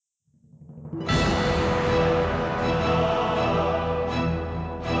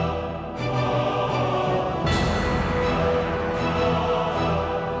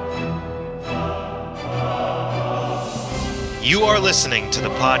You are listening to the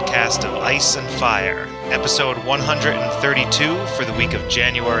podcast of Ice and Fire, episode 132 for the week of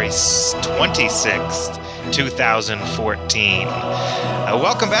January 26th, 2014.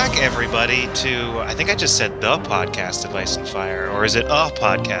 Welcome back, everybody, to, I think I just said the podcast of Ice and Fire, or is it a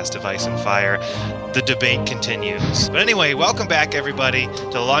podcast of Ice and Fire? The debate continues. But anyway, welcome back, everybody, to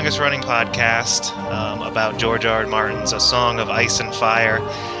the longest-running podcast about George R. R. Martin's A Song of Ice and Fire.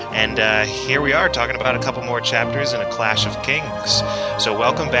 And here we are talking about a couple more chapters in A Clash of Kings. So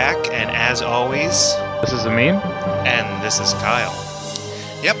welcome back, and as always... This is Amin. And this is Kyle.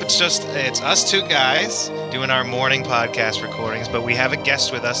 Yep, it's us two guys doing our morning podcast recordings, but we have a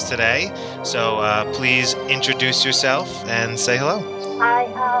guest with us today. So please introduce yourself and say hello. Hi,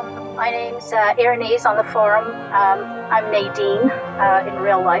 my name's Erinese on the forum. I'm Nadine in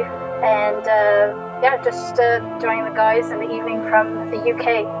real life. And just joining the guys in the evening from the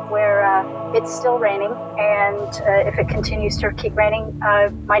UK, where it's still raining. And if it continues to keep raining, I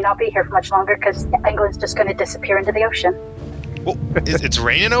might not be here for much longer because England's just going to disappear into the ocean. Well, it's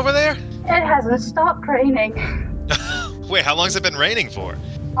raining over there? It hasn't stopped raining. Wait, how long has it been raining for?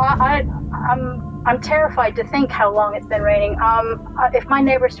 I'm terrified to think how long it's been raining. If my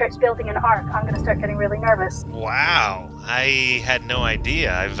neighbor starts building an ark, I'm going to start getting really nervous. Wow, I had no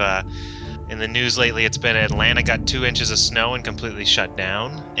idea. I've in the news lately, it's been Atlanta got 2 inches of snow and completely shut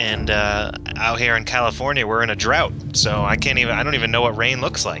down, and out here in California, we're in a drought. So I don't even know what rain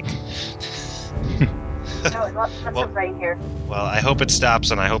looks like. No, lots of rain here. Well, I hope it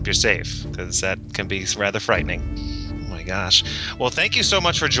stops, and I hope you're safe, because that can be rather frightening. Oh my gosh. Well, thank you so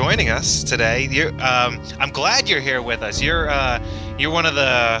much for joining us today. I'm glad you're here with us. You're one of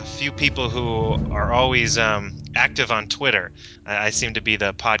the few people who are always active on Twitter. I seem to be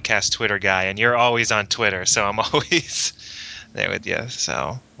the podcast Twitter guy, and you're always on Twitter, so I'm always there with you.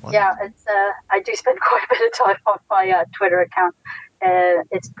 So yeah, it's I do spend quite a bit of time on my Twitter account.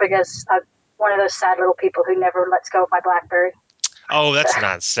 It's because I'm one of those sad little people who never lets go of my BlackBerry. Oh, that's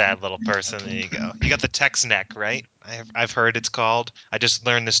not a sad little person. There you go. You got the text neck, right? I've heard it's called. I just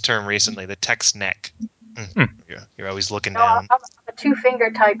learned this term recently, the text neck. You're always looking down. I'm a two-finger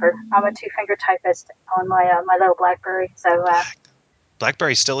typer. I'm a two-finger typist on my little BlackBerry. So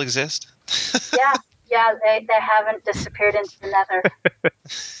BlackBerry still exist? Yeah, they haven't disappeared into the nether.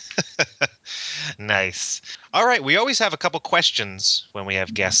 Nice. All right, we always have a couple questions when we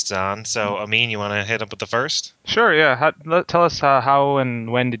have guests on. So, Amin, you want to hit up with the first? Sure, yeah. Tell us how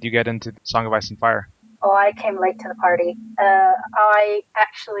and when did you get into Song of Ice and Fire? Oh, I came late to the party. I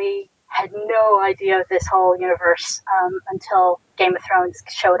actually had no idea of this whole universe until Game of Thrones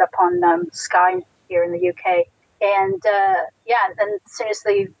showed up on Sky here in the UK. And then as soon as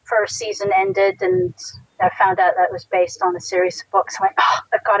the first season ended and I found out that it was based on a series of books, I went,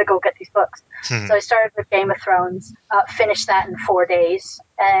 I've got to go get these books. So I started with Game of Thrones, finished that in 4 days.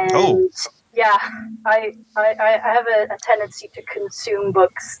 And yeah, I have a tendency to consume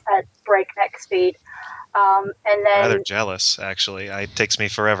books at breakneck speed. And then rather jealous, actually. It takes me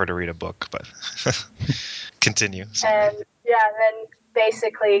forever to read a book, but continue. Sorry. And then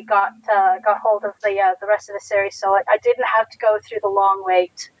basically got hold of the rest of the series, so I didn't have to go through the long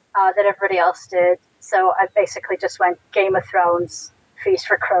wait that everybody else did. So I basically just went Game of Thrones, Feast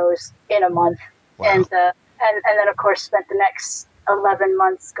for Crows in a month. Wow. And then of course spent the next 11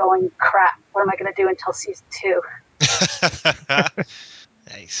 months going, crap, what am I going to do until season 2?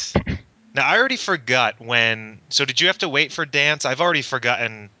 Nice. Now, I already forgot so did you have to wait for Dance? I've already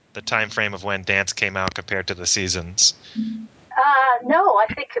forgotten the time frame of when Dance came out compared to the seasons. No, I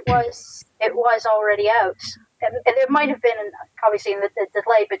think it was already out. And there might have been, obviously, the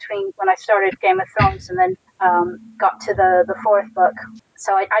delay between when I started Game of Thrones and then got to the fourth book.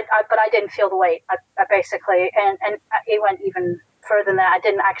 So but I didn't feel the wait. I basically, and it went even further than that. I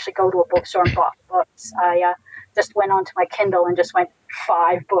didn't actually go to a bookstore and bought books. I just went onto my Kindle and just went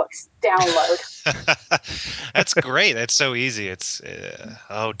 5 books, download. That's great. That's so easy. It's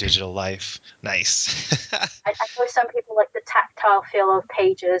digital life. Nice. I know some people like the tactile feel of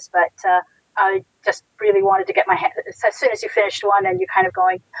pages, but I just really wanted to get my hand. As soon as you finished one and you're kind of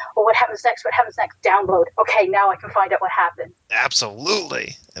going, well, what happens next? What happens next? Download. Okay, now I can find out what happened.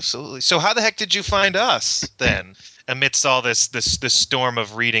 Absolutely. So how the heck did you find us then, amidst all this storm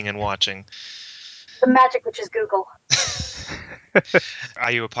of reading and watching? The magic, which is Google.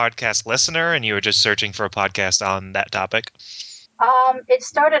 Are you a podcast listener and you were just searching for a podcast on that topic? It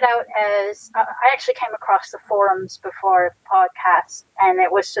started out as I actually came across the forums before podcasts, and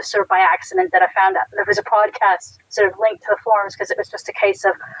it was just sort of by accident that I found out there was a podcast sort of linked to the forums, because it was just a case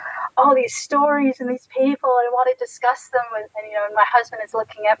of all these stories and these people, and I want to discuss them, and my husband is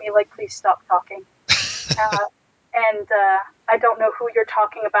looking at me like, please stop talking. and I don't know who you're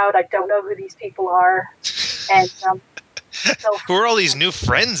talking about. I don't know who these people are. And so Who are all these new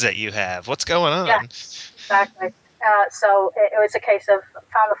friends that you have? What's going on? Yeah. Exactly. So it was a case of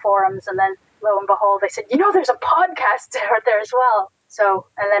found the forums, and then lo and behold, they said, there's a podcast out there as well. So,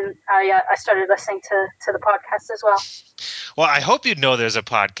 and then I started listening to the podcast as well. Well, I hope you know there's a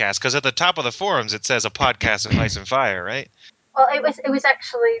podcast, because at the top of the forums it says a podcast of Ice and Fire, right? Well, it was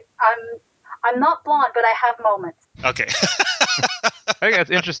actually I'm not blonde, but I have moments. Okay. I think that's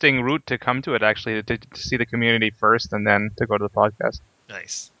an interesting route to come to it, actually, to see the community first and then to go to the podcast.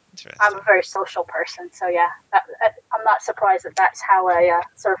 Nice. Interesting. I'm a very social person, so yeah, I'm not surprised that that's how I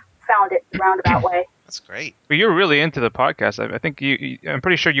sort of found it the roundabout way. That's great. But you're really into the podcast. I think I'm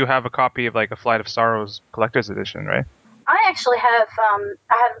pretty sure you have a copy of like a Flight of Sorrows collector's edition, right? I actually have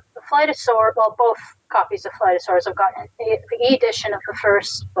the Flight of Sorrows, well, both copies of Flight of Sorrows. I've got the e-edition of the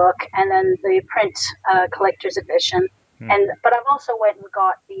first book, and then the print collector's edition. But I've also went and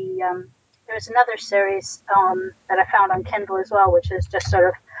got the there's another series that I found on Kindle as well, which is just sort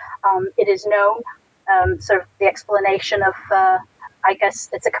of It Is Known, sort of the explanation of I guess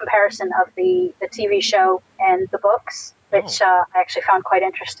it's a comparison of the TV show and the books, which I actually found quite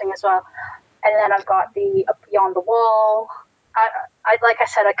interesting as well. And then I've got the Beyond the Wall. I like I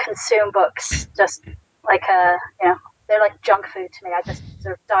said, I consume books just like they're like junk food to me. I just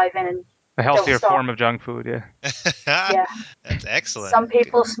sort of dive in and A healthier don't stop. form of junk food, yeah. Yeah. That's excellent. Some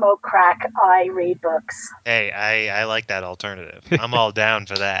people smoke crack. I read books. Hey, I like that alternative. I'm all down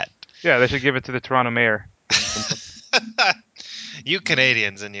for that. Yeah, they should give it to the Toronto mayor. You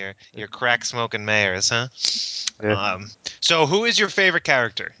Canadians and your crack smoking mayors, huh? Yeah. So who is your favorite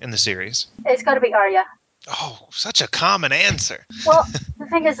character in the series? It's got to be Arya. Oh, such a common answer. Well, the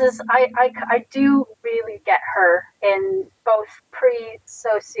thing is I do really get her in both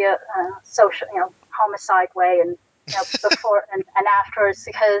social, homicide way and before and afterwards,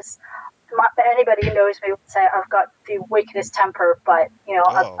 because anybody who knows me would say I've got the wickedest temper, but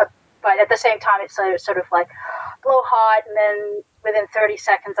but at the same time it's sort of like blow hot, and then within 30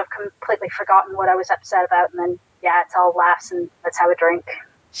 seconds I've completely forgotten what I was upset about, and then it's all laughs and let's have a drink.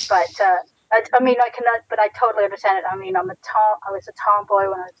 But I cannot, but I totally understand it. I mean, I was a tomboy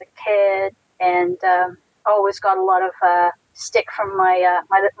when I was a kid, and always got a lot of stick from my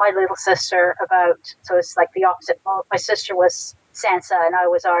little sister about. So it's like the opposite. My sister was Sansa, and I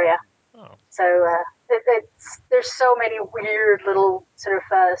was Arya. Oh. So there's so many weird little sort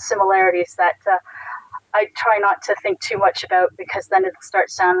of similarities that I try not to think too much about, because then it'll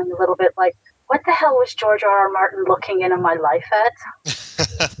start sounding a little bit like, what the hell was George R.R. Martin looking into my life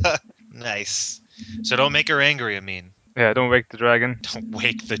at? Nice. So don't make her angry, Amin. Yeah, don't wake the dragon. Don't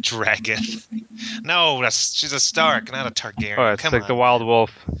wake the dragon. No, she's a Stark, not a Targaryen. Oh, it's Come like on. the Wild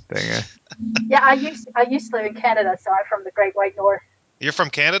Wolf thing. Yeah. Yeah, I used to live in Canada, so I'm from the Great White North. You're from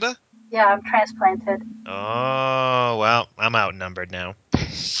Canada? Yeah, I'm transplanted. Oh, well, I'm outnumbered now.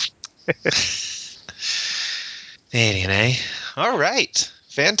 Canadian, eh? All right.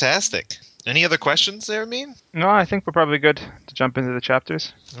 Fantastic. Any other questions there, Amin? No, I think we're probably good to jump into the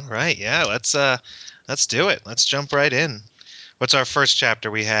chapters. All right. Yeah, let's do it. Let's jump right in. What's our first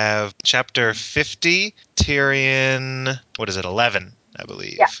chapter? We have chapter 50, Tyrion, what is it, 11, I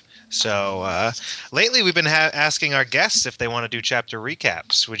believe. Yeah. So lately we've been asking our guests if they want to do chapter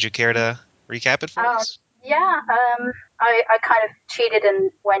recaps. Would you care to recap it for us? Yeah, I kind of cheated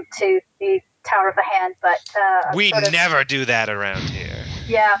and went to the Tower of the Hand, but we never do that around here.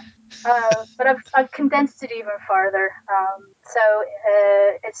 Yeah, but I've condensed it even farther. So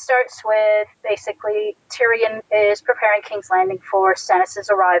it starts with basically Tyrion is preparing King's Landing for Stannis'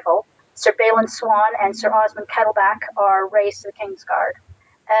 arrival. Sir Balon Swan and Sir Osmond Kettleback are raised to the King's Guard.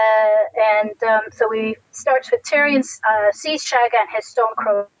 So we starts with Tyrion sees Shagga and his stone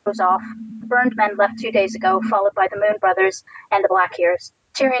crows off. The burned men left 2 days ago, followed by the Moon Brothers and the Blackears.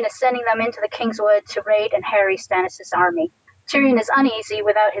 Tyrion is sending them into the Kingswood to raid and harry Stannis' army. Tyrion is uneasy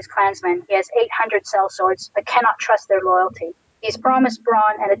without his clansmen. He has 800 sellswords, but cannot trust their loyalty. He's promised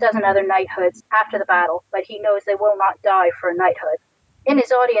Bronn and a dozen other knighthoods after the battle, but he knows they will not die for a knighthood. In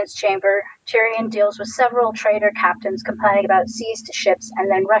his audience chamber, Tyrion deals with several trader captains complaining about seized ships, and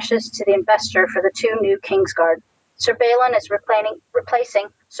then rushes to the investor for the 2 new Kingsguard. Sir Balon is replacing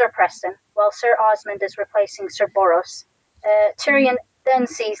Sir Preston, while Sir Osmond is replacing Sir Boros. Tyrion then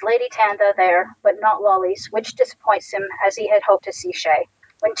sees Lady Tanda there, but not Lolly's, which disappoints him, as he had hoped to see Shae.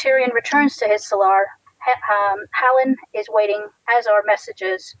 When Tyrion returns to his Salar, Hallen is waiting, as are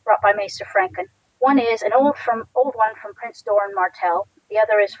messages brought by Maester Franken. One is an old one from Prince Doran Martell. The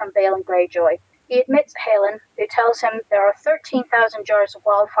other is from Balon Greyjoy. He admits Hallen, who tells him there are 13,000 jars of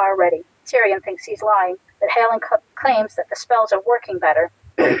wildfire ready. Tyrion thinks he's lying, but Halen claims that the spells are working better.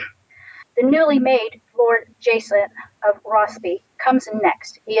 The newly made Lord Jason of Rosby comes in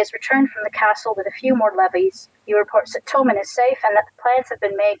next. He has returned from the castle with a few more levies. He reports that Tommen is safe and that the plans have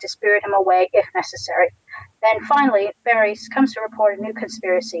been made to spirit him away if necessary. Then finally, Varys comes to report a new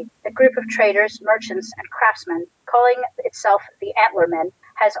conspiracy. A group of traders, merchants, and craftsmen, calling itself the Antlermen,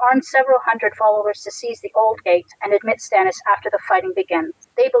 has armed several hundred followers to seize the Old Gate and admit Stannis after the fighting begins.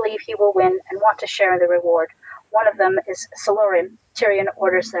 They believe he will win and want to share in the reward. One of them is Salorin. Tyrion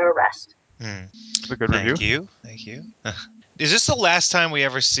orders their arrest. That's a good review. Thank you. Is this the last time we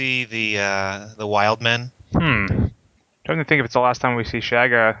ever see the Wild Men? Trying to think if it's the last time we see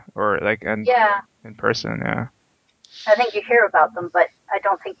Shagga or like in person. Yeah. I think you hear about them, but I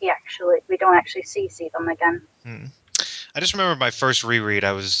don't think we don't actually see them again. I just remember my first reread.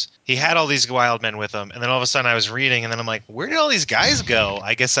 He had all these wild men with him, and then all of a sudden I was reading, and then I'm like, where did all these guys go?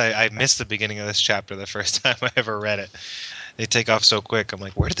 I guess I missed the beginning of this chapter the first time I ever read it. They take off so quick. I'm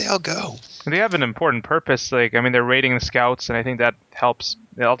like, where did they all go? And they have an important purpose. Like, I mean, they're raiding the scouts, and I think that helps.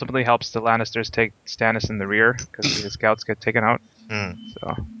 It ultimately helps the Lannisters take Stannis in the rear because the scouts get taken out.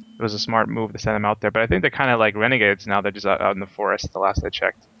 So it was a smart move to send them out there. But I think they're kind of like renegades now. They're just out in the forest. The last I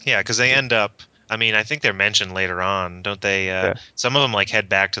checked. Yeah, because they end up. I mean, I think they're mentioned later on, don't they? Some of them like head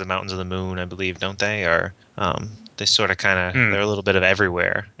back to the Mountains of the Moon, I believe, don't they? Or they sort of kind of they're a little bit of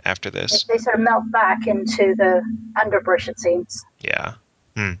everywhere after this. They sort of melt back into the underbrush, it seems. Yeah.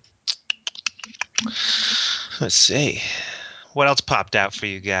 Let's see. What else popped out for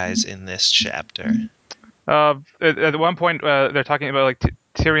you guys in this chapter? At one point, they're talking about like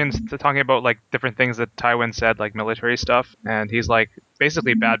Tyrion's talking about like different things that Tywin said, like military stuff, and he's like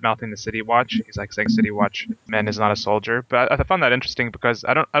basically bad mouthing the City Watch. He's like saying City Watch man is not a soldier. But I found that interesting because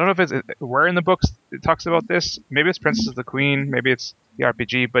I don't know if it's where in the books it talks about this. Maybe it's Princess of the Queen, maybe it's the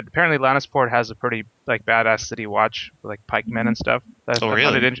RPG, but apparently Lannisport has a pretty like badass City Watch with like pikemen and stuff. I really?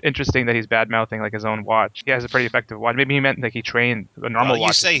 found it interesting that he's bad mouthing like his own watch. He has a pretty effective watch. Maybe he meant like he trained a normal watch.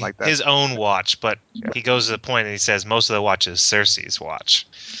 You say like that. his own watch, but he goes to the point and he says most of the watch is Cersei's watch.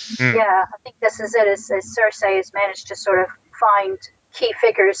 Yeah, I think this is it. As Cersei has managed to sort of find key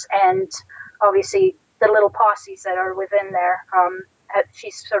figures and obviously the little posses that are within there.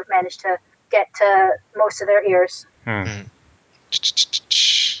 She's sort of managed to get to most of their ears.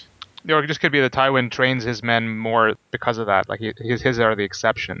 Or it just could be that Tywin trains his men more because of that. Like his are the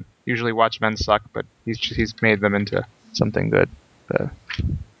exception. Usually watchmen suck, but he's made them into something good.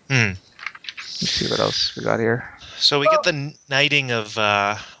 Let's see what else we got here. So we get the knighting of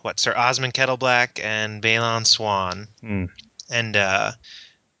Sir Osmond Kettleblack and Balon Swan. And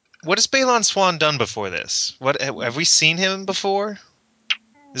what has Balon Swan done before this? What have we seen him before?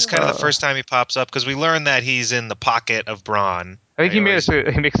 This is kind of the first time he pops up because we learned that he's in the pocket of Bronn. I think he makes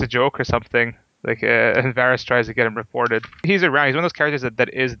a joke or something. Like and Varys tries to get him reported. He's around. He's one of those characters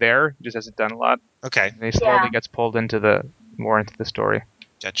that is there. He just hasn't done a lot. Okay. And he slowly gets pulled into the story.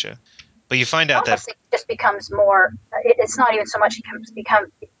 Gotcha. But you find out that it just becomes more. It's not even so much he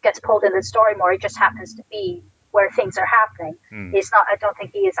gets pulled into the story more. It just happens to be where things are happening. He's not. I don't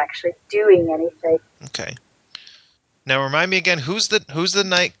think he is actually doing anything. Okay. Now remind me again, who's the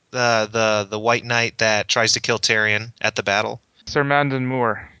knight, the white knight that tries to kill Tyrion at the battle? Sir Mandon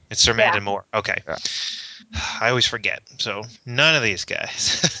Moore. It's Sir Mandon Moore. Okay. Yeah. I always forget. So none of these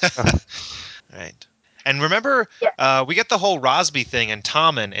guys. Right. And remember, we get the whole Rosby thing and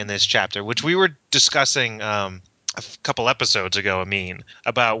Tommen in this chapter, which we were discussing a couple episodes ago,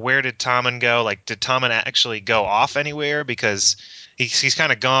 about where did Tommen go? Like, did Tommen actually go off anywhere? Because he's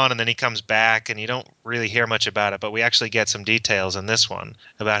kind of gone and then he comes back and you don't really hear much about it, but we actually get some details in this one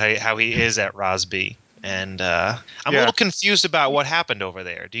about how he is at Rosby. And I'm a little confused about what happened over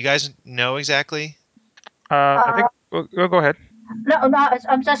there. Do you guys know exactly? I think. Well, go ahead. No,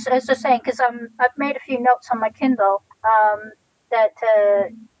 I'm just saying because I've made a few notes on my Kindle that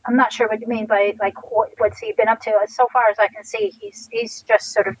I'm not sure what you mean by like what's he been up to. So far as I can see, he's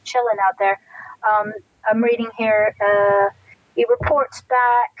just sort of chilling out there. I'm reading here. He reports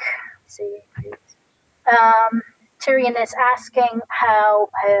back. Let's see. Tyrion is asking how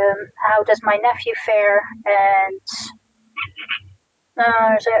does my nephew fare, and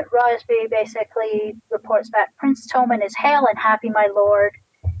Rosby basically reports back. Prince Tommen is hale and happy, my lord.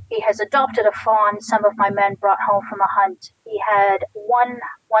 He has adopted a fawn some of my men brought home from a hunt. He had one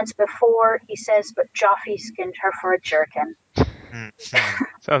once before, he says, but Joffrey skinned her for a jerkin.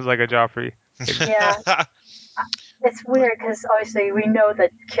 Sounds like a Joffrey. Yeah. It's weird because obviously we know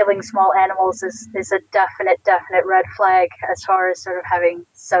that killing small animals is a definite red flag as far as sort of having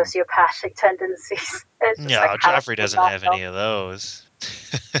sociopathic tendencies. No, Joffrey doesn't have any of those.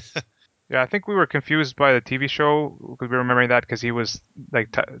 Yeah, I think we were confused by the TV show because we were remembering that because he was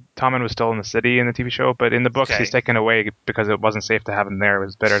like Tommen was still in the city in the TV show, but in the books Okay. he's taken away because it wasn't safe to have him there. It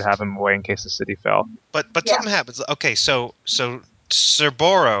was better to have him away in case the city fell. But Yeah. something happens. Okay, so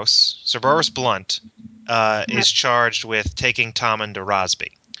Cerberus Blunt, is charged with taking Tommen to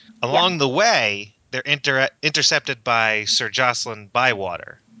Rosby. Along the way, they're intercepted by Sir Jocelyn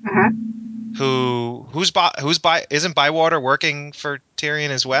Bywater, Mhm. isn't Bywater working for Tyrion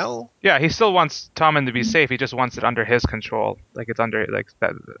as well? Yeah, he still wants Tommen to be safe. He just wants it under his control, like it's under like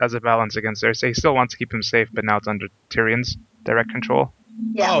that as a balance against Cersei. He still wants to keep him safe, but now it's under Tyrion's direct control.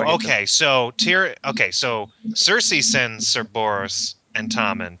 Yeah. Oh, okay. So Cersei sends Sir Boros and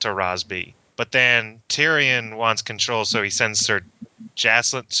Tommen to Rosby, but then Tyrion wants control, so he sends Sir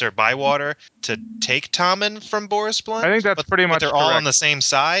Bywater to take Tommen from Boris I Blunt. think that's pretty But much they're all on correct. the same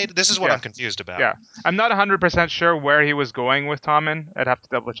side. This is what Yeah. I'm confused about. Yeah, I'm not 100% sure where he was going with Tommen. I'd have to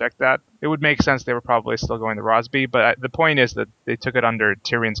double check that. It would make sense they were probably still going to Rosby, but the point is that they took it under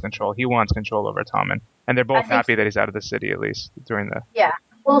Tyrion's control. He wants control over Tommen, and they're both I think- happy that he's out of the city at least during the. Yeah.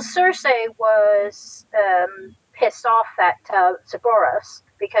 Well, Cersei was pissed off at Cerberus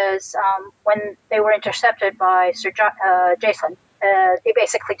because when they were intercepted by Jason, they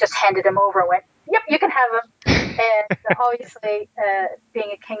basically just handed him over and went, "Yep, you can have him." And obviously,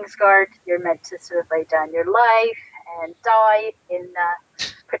 being a Kingsguard, you're meant to sort of lay down your life and die in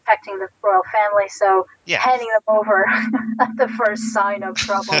protecting the royal family. So Yeah. handing them over at the first sign of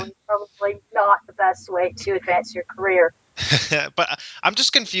trouble is probably not the best way to advance your career. But I'm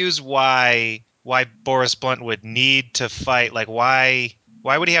just confused why Boris Blunt would need to fight. Like, why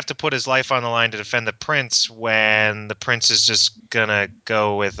would he have to put his life on the line to defend the prince when the prince is just gonna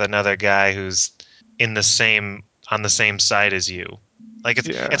go with another guy who's on the same side as you? Like,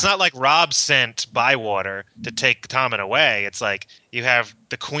 it's not like Robb sent Bywater to take Tommen away. It's like you have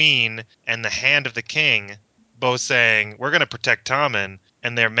the queen and the hand of the king both saying we're gonna protect Tommen,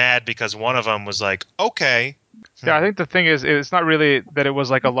 and they're mad because one of them was like, okay. Yeah, I think the thing is, it's not really that it was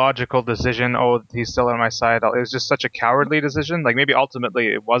like a logical decision. Oh, he's still on my side. It was just such a cowardly decision. Like maybe ultimately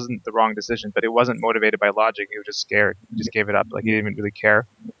it wasn't the wrong decision, but it wasn't motivated by logic. He was just scared. He just gave it up. Like he didn't even really care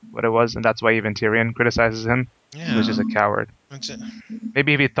what it was, and that's why even Tyrion criticizes him. He was just a coward.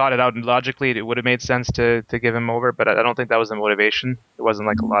 Maybe if he thought it out logically, it would have made sense to give him over. But I don't think that was the motivation. It wasn't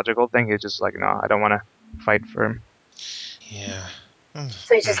like a logical thing. He was just like, no, I don't want to fight for him. Yeah.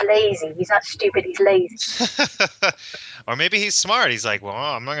 So he's just lazy. He's not stupid. He's lazy. Or maybe he's smart. He's like, well,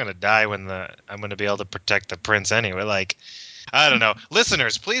 I'm not going to die when I'm going to be able to protect the prince anyway. Like, I don't know.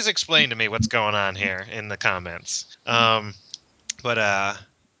 Listeners, please explain to me what's going on here in the comments. Yeah.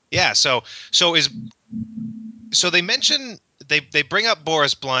 So they mention they bring up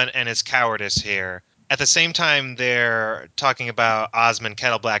Boris Blunt and his cowardice here. At the same time, they're talking about Osmond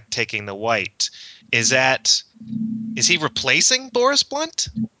Kettleblack taking the white. Is he replacing Boris Blunt?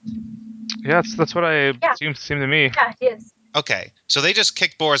 Yeah, that's what seemed to me. Yeah, he is. Okay, so they just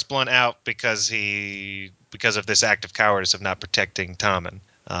kicked Boris Blunt out because of this act of cowardice of not protecting Tommen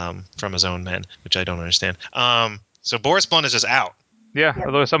from his own men, which I don't understand. So Boris Blunt is just out. Yeah,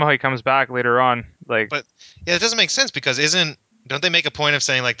 although somehow he comes back later on. But yeah, it doesn't make sense because don't they make a point of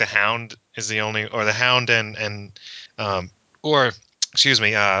saying like the Hound is the only, or the Hound or excuse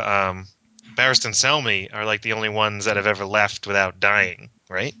me, Barristan Selmy are like the only ones that have ever left without dying,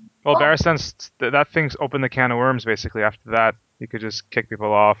 right? Well, Barristan's that thing's opened the can of worms. Basically, after that, you could just kick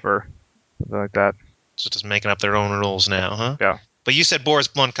people off or something like that. So just making up their own rules now, huh? Yeah. But you said Boris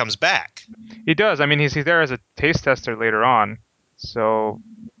Blunt comes back. He does. I mean, he's there as a taste tester later on. So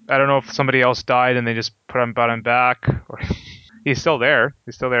I don't know if somebody else died and they just brought him back, or he's still there.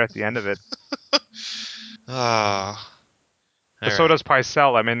 He's still there at the end of it. But so does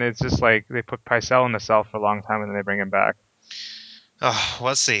Pycelle. I mean, it's just like they put Pycelle in the cell for a long time and then they bring him back.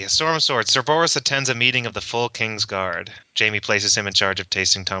 Let's see. Storm Sword. Sir Boris attends a meeting of the full King's Guard. Jaime places him in charge of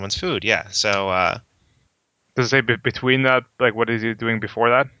tasting Tommen's food. Yeah, so... Does it say between that? Like, what is he doing before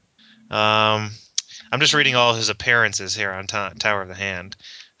that? I'm just reading all his appearances here on Tower of the Hand.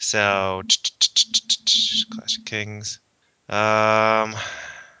 So... Clash of Kings. Like,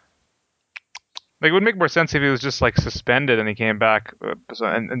 it would make more sense if he was just like suspended and he came back,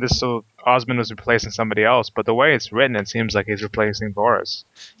 so Osmond was replacing somebody else. But the way it's written, it seems like he's replacing Boris.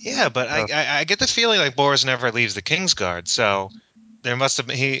 Yeah, but I get the feeling like Boris never leaves the Kingsguard, so there must have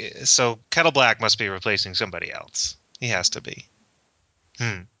been so Kettleblack must be replacing somebody else. He has to be.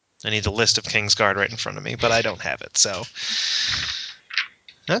 I need the list of Kingsguard right in front of me, but I don't have it. So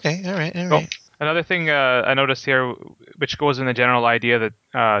okay, all right. Well, Another thing I noticed here, which goes in the general idea that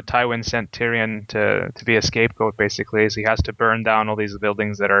Tywin sent Tyrion to be a scapegoat, basically, is he has to burn down all these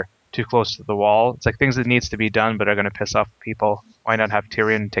buildings that are too close to the wall. It's like things that needs to be done, but are going to piss off people. Why not have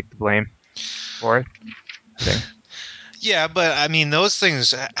Tyrion take the blame for it? I think. Yeah, but I mean, those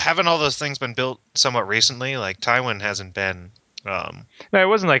things, haven't all those things been built somewhat recently? Like, Tywin hasn't been. No, it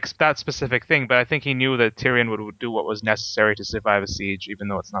wasn't like that specific thing, but I think he knew that Tyrion would do what was necessary to survive a siege, even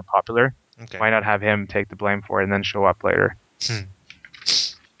though it's not popular. Okay. Why not have him take the blame for it and then show up later?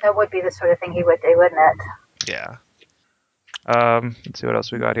 That would be the sort of thing he would do, wouldn't it? Yeah. Let's see what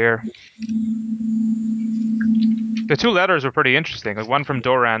else we got here. The two letters were pretty interesting. Like one from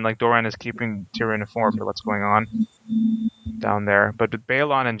Doran, like Doran is keeping Tyrion informed of what's going on down there. But with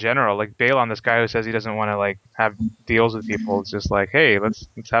Balon in general, like Balon, this guy who says he doesn't want to like have deals with people, it's just like, hey, let's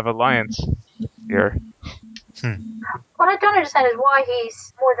have alliance here. What I don't understand is why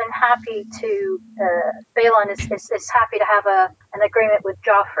he's more than happy to. Balon is happy to have an agreement with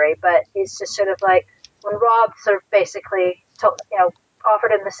Joffrey, but he's just sort of like when Robb sort of basically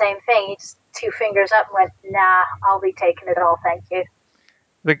offered him the same thing. He just two fingers up and went, "Nah, I'll be taking it all, thank you."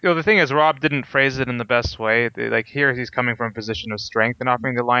 The thing is, Robb didn't phrase it in the best way. Like here, he's coming from a position of strength and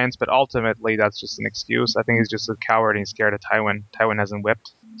offering the alliance, but ultimately that's just an excuse. I think he's just a coward and he's scared of Tywin. Tywin hasn't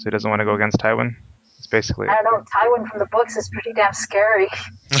whipped, so he doesn't want to go against Tywin. It's basically. I don't know. Tywin from the books is pretty damn scary.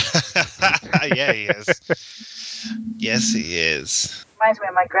 Yeah, he is. Yes, he is. Reminds me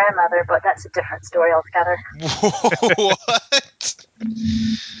of my grandmother, but that's a different story altogether. What?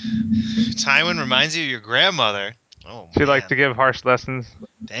 Tywin reminds you of your grandmother. Oh, She man. liked to give harsh lessons.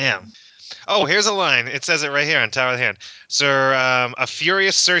 Damn. Oh, here's a line. It says it right here on Tower of the Hand. Sir, a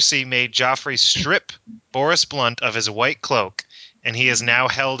furious Cersei made Joffrey strip Boris Blunt of his white cloak, and he is now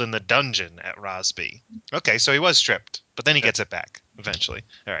held in the dungeon at Rosby. Okay, so he was stripped, but then he gets it back eventually.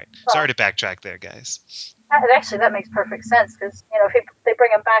 All right. Sorry to backtrack there, guys. Actually, that makes perfect sense because if they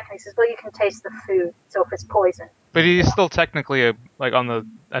bring him back and he says, "Well, you can taste the food, so if it's poison." But he's still technically like on the.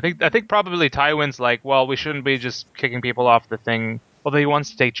 I think probably Tywin's like, well, we shouldn't be just kicking people off the thing. Although he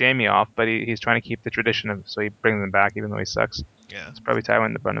wants to take Jaime off, but he's trying to keep the tradition of, so he brings him back even though he sucks. Yeah. It's probably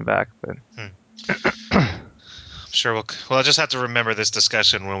Tywin to bring him back, but. I'm sure we'll I'll just have to remember this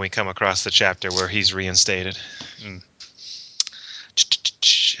discussion when we come across the chapter where he's reinstated.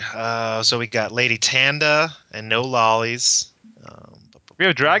 So we got Lady Tanda and no lollies. We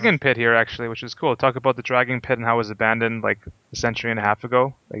have Dragon Pit here actually, which is cool. Talk about the Dragon Pit and how it was abandoned like a century and a half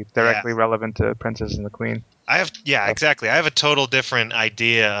ago. Like it's directly relevant to Princess and the Queen. Exactly. I have a total different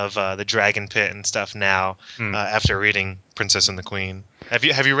idea of the Dragon Pit and stuff now after reading Princess and the Queen. Have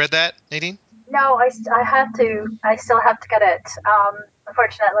you read that, Nadine? No, I have to. I still have to get it.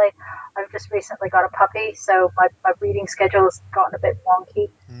 Unfortunately, I've just recently got a puppy, so my reading schedule has gotten a bit wonky.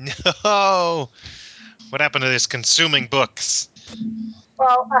 No. What happened to this consuming books?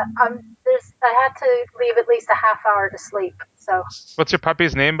 Well, I had to leave at least a half hour to sleep. So. What's your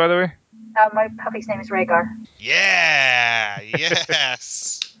puppy's name, by the way? My puppy's name is Rhaegar. Yeah.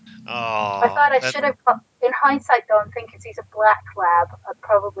 Yes. Oh. I thought I should have. In hindsight, though, I'm thinking he's a black lab. I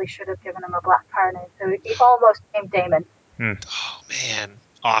probably should have given him a black power name. So he almost became Daemon. Oh man,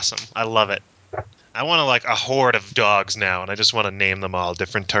 awesome! I love it. I want a horde of dogs now, and I just want to name them all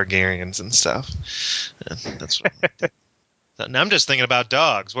different Targaryens and stuff. That's what now I'm just thinking about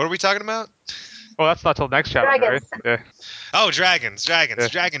dogs. What are we talking about? Well, that's not till next chapter, Dragons. right? Yeah. Oh, dragons, Yeah.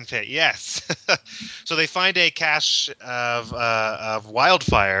 Dragon Pit, yes. So they find a cache of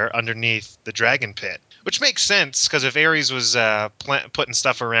wildfire underneath the Dragon Pit, which makes sense because if Aerys was putting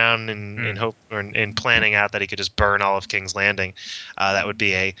stuff around in hope or in planning out that he could just burn all of King's Landing, that would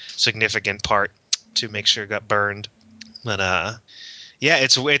be a significant part to make sure it got burned. But yeah,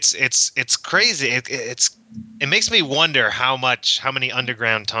 it's crazy. It makes me wonder how many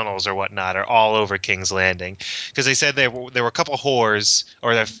underground tunnels or whatnot are all over King's Landing, because they said there were a couple whores,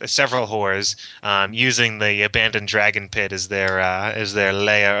 or there are several whores, using the abandoned dragon pit as their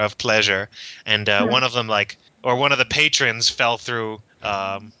lair of pleasure, and one of them one of the patrons fell through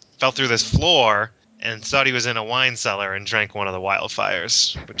this floor and thought he was in a wine cellar and drank one of the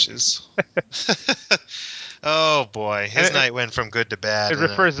wildfires, which is. Oh boy, his night went from good to bad. It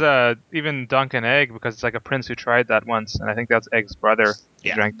refers even Duncan Egg because it's like a prince who tried that once, and I think that's Egg's brother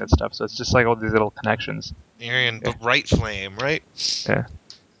who drank that stuff. So it's just like all these little connections. Arian Bright Flame, right? Yeah.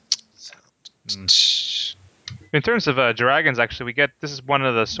 In terms of dragons, actually, this is one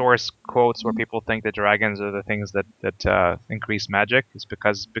of the source quotes where people think that dragons are the things that increase magic. It's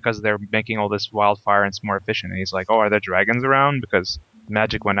because they're making all this wildfire and it's more efficient. And he's like, "Oh, are there dragons around?" Because the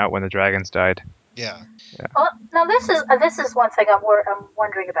magic went out when the dragons died. Yeah. Well, now this is one thing I'm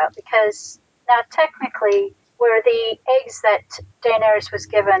wondering about, because Now, technically, were the eggs that Daenerys was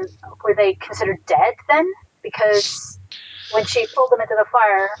given, were they considered dead then? Because when she pulled them into the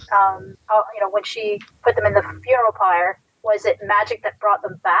fire, when she put them in the funeral pyre, was it magic that brought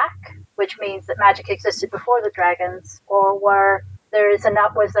them back, which means that magic existed before the dragons, or was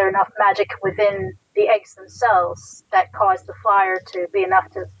there enough magic within the eggs themselves that caused the fire to be enough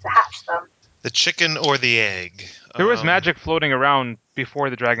to hatch them? The chicken or the egg? There was magic floating around before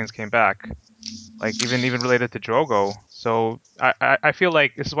the dragons came back, like even related to Drogo. So I feel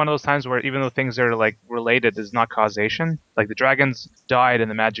like this is one of those times where even though things are like related, there's not causation. Like the dragons died and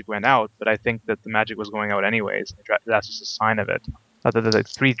the magic went out, but I think that the magic was going out anyways. That's just a sign of it. Not that the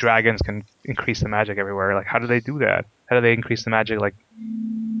 3 dragons can increase the magic everywhere. Like how do they do that? How do they increase the magic like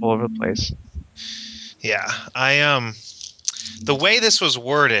all over the place? Yeah, the way this was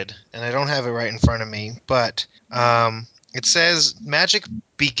worded, and I don't have it right in front of me, but it says magic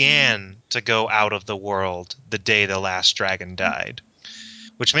began to go out of the world the day the last dragon died,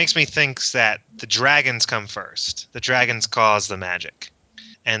 which makes me think that the dragons come first. The dragons cause the magic.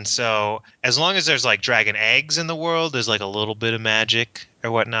 And so, as long as there's like dragon eggs in the world, there's like a little bit of magic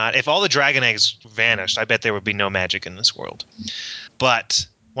or whatnot. If all the dragon eggs vanished, I bet there would be no magic in this world. But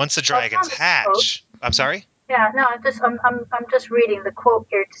once the dragons hatch, I'm sorry? Yeah, no, I'm just reading the quote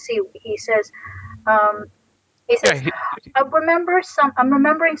here to see. He says, Yeah, I'm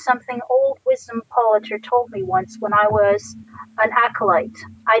remembering something old Wisdom Polliter told me once when I was an acolyte.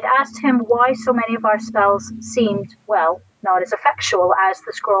 I'd asked him why so many of our spells seemed, well, not as effectual as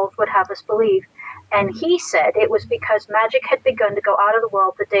the scrolls would have us believe, and he said it was because magic had begun to go out of the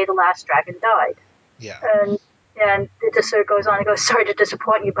world the day the last dragon died. Yeah. And it just sort of goes on and goes, sorry to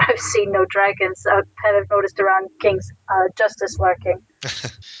disappoint you, but I've seen no dragons. I've kind of noticed around King's Justice lurking.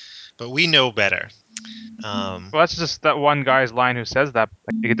 But we know better. well, that's just that one guy's line who says that.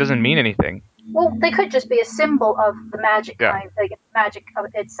 Like, it doesn't mean anything. Well, they could just be a symbol of the magic kind, like magic of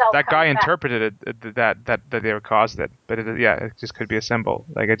itself. That guy interpreted it that they were caused it, but it just could be a symbol.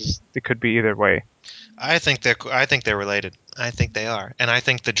 Like it could be either way. I think they're related. I think they are, and I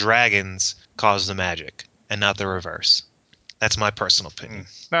think the dragons cause the magic, and not the reverse. That's my personal opinion.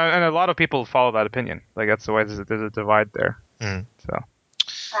 And a lot of people follow that opinion. Like that's the way there's a divide there. So.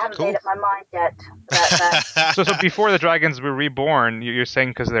 I haven't made up my mind yet about that. So before the dragons were reborn, you're saying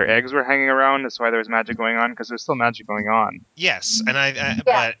because their eggs were hanging around, that's why there was magic going on? Because there's still magic going on. Yes, and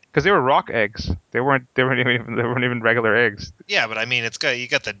but because they were rock eggs, they weren't even regular eggs. Yeah, but I mean, you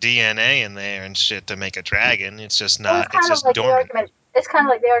got the DNA in there and shit to make a dragon. It's just not. Well, it's just like dormant. It's kind of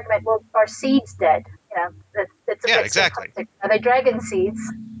like the argument. Well, are seeds dead? You know, it's a bit exactly. simplistic. Are they dragon seeds?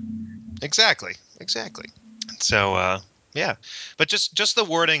 Exactly. So, yeah, but just the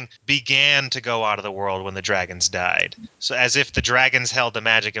wording began to go out of the world when the dragons died. So as if the dragons held the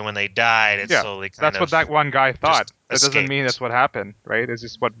magic, and when they died, it slowly kind of. That's what that one guy thought. That escaped. doesn't mean that's what happened, right? It's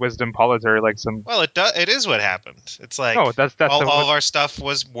just what Wisdom Polliter like some. Well, it is what happened. It's like that's all of our stuff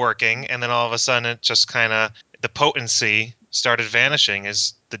was working, and then all of a sudden it just kind of the potency started vanishing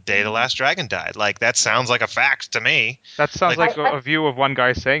as the day the last dragon died. Like that sounds like a fact to me. That sounds like a view of one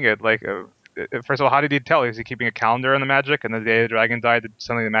guy saying it. Like, first of all, how did he tell? Is he keeping a calendar on the magic? And the day the dragon died,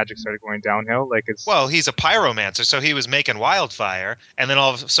 suddenly the magic started going downhill. Like it's. Well, he's a pyromancer, so he was making wildfire, and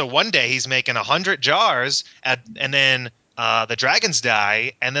then so one day he's making 100 jars, and then the dragons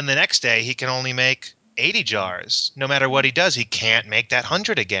die, and then the next day he can only make 80 jars. No matter what he does, he can't make that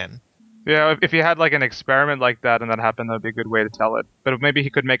 100 again. Yeah, if you had like an experiment like that and that happened, that'd be a good way to tell it. But maybe he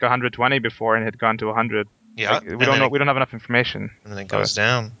could make 120 before and had gone to 100. Yeah, like, we don't know. We don't have enough information. And then it goes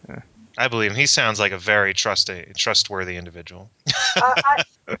down. Yeah. I believe him. He sounds like a very trustworthy individual.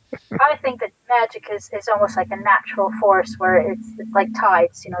 I think that magic is almost like a natural force where it's like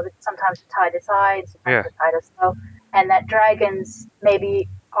tides. You know, that sometimes the tide is high, sometimes the tide is low, and that dragons maybe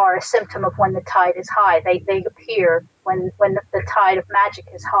are a symptom of when the tide is high. They appear when the tide of magic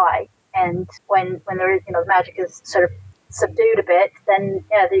is high, and when there is, magic is sort of subdued a bit, then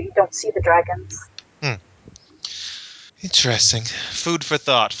you don't see the dragons. Interesting. Food for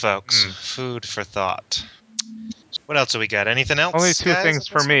thought, folks. Food for thought. What else do we got? Anything else? Only two things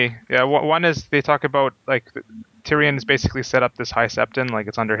for me. Yeah, one is they talk about like Tyrion's basically set up this High Septon, like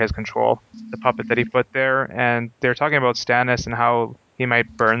it's under his control, the puppet that he put there, and they're talking about Stannis and how he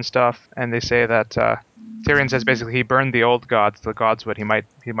might burn stuff, and they say that Tyrion says basically he burned the old gods, the godswood. He might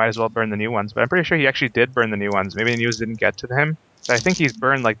as well burn the new ones, but I'm pretty sure he actually did burn the new ones. Maybe the news didn't get to him. But I think he's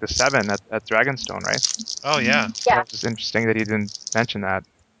burned like the 7 at Dragonstone, right? Oh yeah. Yeah. It's interesting that he didn't mention that.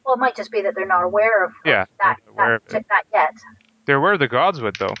 Well, it might just be that they're not aware of that yet. They're aware of the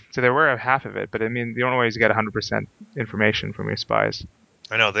godswood, though, so they're aware of half of it. But I mean, you don't always get 100% information from your spies.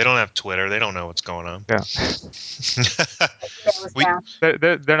 I know, they don't have Twitter. They don't know what's going on. Yeah. Email us We- down.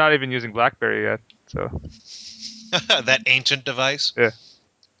 They're not even using BlackBerry yet. So That ancient device.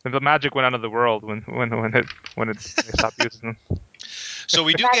 the magic went out of the world when they stopped using them. So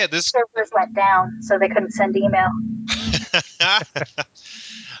we do Magic get this. servers went down, so they couldn't send email.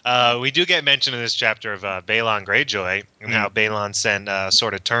 We do get mention in this chapter of Balon Greyjoy and how Balon sent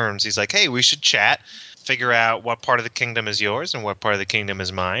sort of terms. He's like, hey, we should chat, figure out what part of the kingdom is yours and what part of the kingdom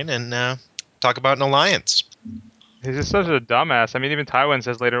is mine, and talk about an alliance. He's just such a dumbass. I mean, even Tywin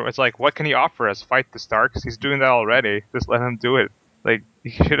says later, it's like, what can he offer us? Fight the Starks? He's doing that already. Just let him do it. Like, he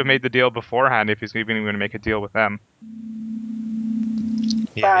should have made the deal beforehand if he's even going to make a deal with them.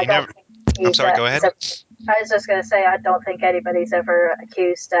 But Yeah, I he don't never. think I'm sorry, go ahead. I was just going to say, I don't think anybody's ever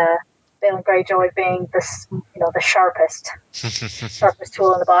accused Balon Greyjoy of being the sharpest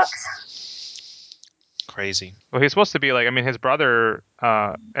tool in the box. Crazy. Well, he's supposed to be like, I mean, his brother,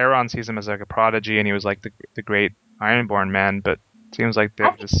 Aeron sees him as like a prodigy, and he was like the great Ironborn man, but it seems like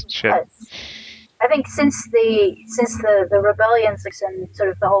they're just shit. I think since the rebellions and sort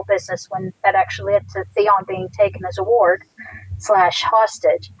of the whole business when that actually led to Theon being taken as a ward /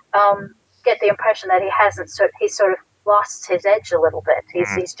 hostage, get the impression that he's sort of lost his edge a little bit.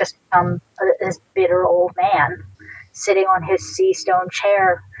 He's just become this bitter old man sitting on his sea stone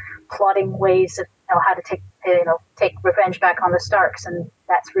chair, plotting ways of how to take revenge back on the Starks, and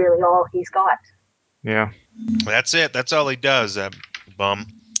that's really all he's got. Yeah. That's it. That's all he does, that bum.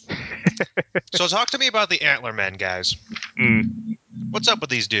 So talk to me about the Antler Men, guys. What's up with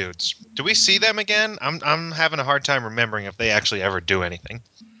these dudes? Do we see them again? I'm having a hard time remembering if they actually ever do anything.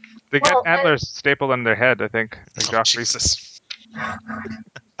 They get antlers stapled on their head, I think. Like Joffrey. Jesus.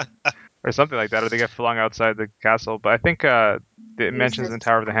 Or something like that, or they get flung outside the castle. But I think it mentions in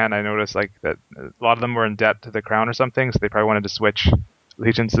Tower of the Hand, I noticed like that a lot of them were in debt to the crown or something, so they probably wanted to switch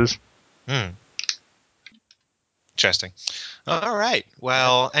allegiances. Interesting. All right.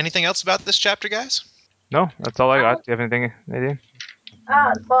 Well, anything else about this chapter, guys? No, that's all I got. Do you have anything, Nadine?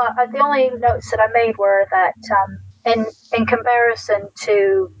 The only notes that I made were that in comparison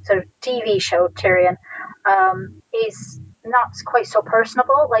to sort of TV show Tyrion, he's not quite so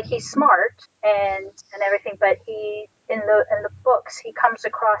personable. Like he's smart and everything, but he in the books he comes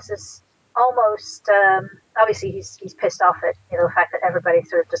across as almost obviously he's pissed off at the fact that everybody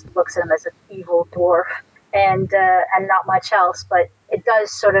sort of just looks at him as an evil dwarf and not much else. But it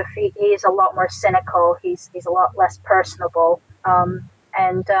does sort of he is a lot more cynical. He's a lot less personable.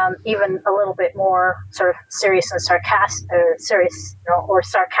 And even a little bit more sort of serious and sarcastic, or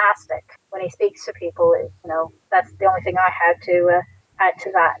sarcastic when he speaks to people. That's the only thing I had to add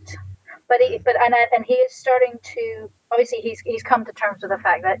to that. But he is starting to obviously he's come to terms with the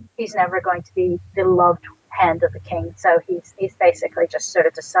fact that he's never going to be the loved hand of the king. So he's basically just sort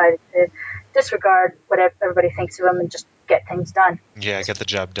of decided to disregard what everybody thinks of him and just get things done. Yeah, get the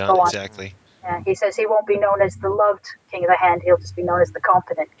job done. Exactly. Yeah, he says he won't be known as the loved king of the hand. He'll just be known as the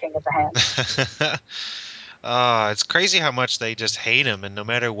competent king of the hand. It's crazy how much they just hate him, and no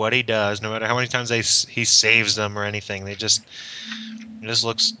matter what he does, no matter how many times he saves them or anything, it just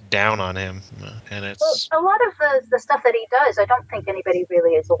looks down on him. And it's a lot of the stuff that he does. I don't think anybody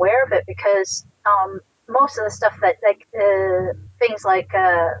really is aware of it because most of the stuff that things like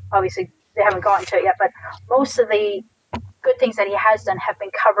obviously they haven't gotten to it yet, but most of the good things that he has done have been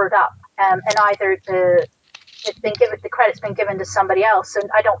covered up, and either the credit's been given to somebody else, and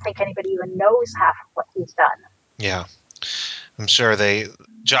I don't think anybody even knows half of what he's done. Yeah, I'm sure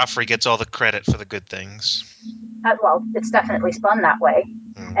Joffrey gets all the credit for the good things. Well, it's definitely spun that way,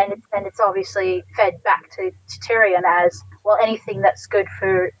 and it's obviously fed back to Tyrion as well. Anything that's good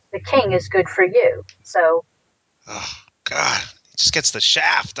for the king is good for you. So, oh God, he just gets the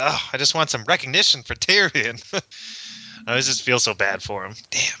shaft. Oh, I just want some recognition for Tyrion. I just feel so bad for him.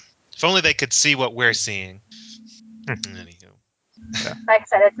 Damn. If only they could see what we're seeing. Anywho. Yeah. Like I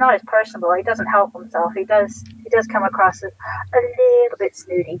said, it's not as personable. He doesn't help himself. He does come across as a little bit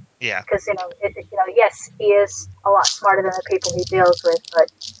snooty. Yeah. Because yes, he is a lot smarter than the people he deals with,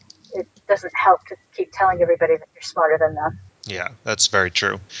 but it doesn't help to keep telling everybody that you're smarter than them. Yeah, that's very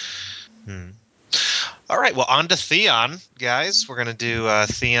true. All right, well, on to Theon, guys. We're going to do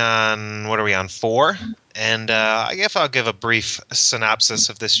Theon, what are we on, 4? And I guess I'll give a brief synopsis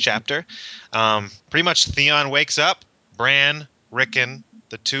of this chapter. Pretty much Theon wakes up, Bran, Rickon,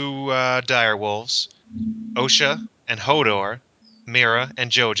 the 2 direwolves, Osha and Hodor, Mira and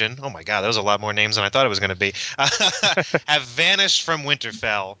Jojen, oh my god, those are a lot more names than I thought it was going to be, have vanished from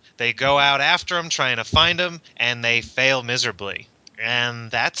Winterfell. They go out after him, trying to find him, and they fail miserably. And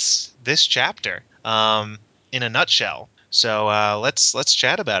that's this chapter, in a nutshell. So let's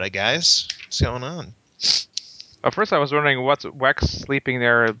chat about it, guys. What's going on? At first, I was wondering what's Wex sleeping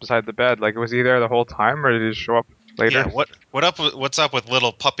there beside the bed. Like, was he there the whole time, or did he just show up later? Yeah, what's up with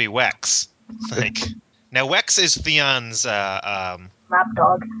little puppy Wex? Like, now Wex is Theon's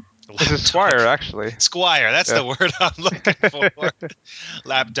Lapdog. This is Squire, actually. Squire, that's Yeah. the word I'm looking for.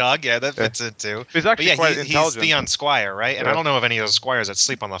 Lapdog, yeah, that fits in too. He's But actually yeah, quite he's intelligent. Theon's Squire, right? And I Yeah. don't know of any of those Squires that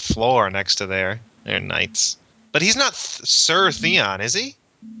sleep on the floor next to their knights. But he's not Sir Theon, is he?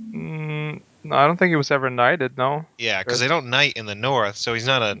 No, I don't think he was ever knighted. No. Yeah, because they don't knight in the north, so he's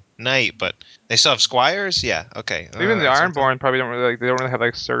not a knight. But they still have squires. Yeah, okay. Even the That's okay. Ironborn probably don't really like. They don't really have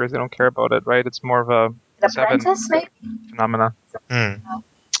like sirs. They don't care about it, right? It's more of a An seven apprentice, maybe? phenomena. Hmm.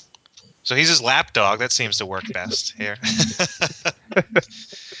 So he's his lapdog. That seems to work best here.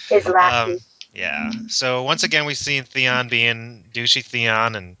 His um, lackey. yeah. So once again, we've seen Theon being douchey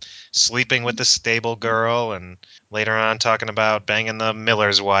Theon and sleeping with the stable girl, and later on talking about banging the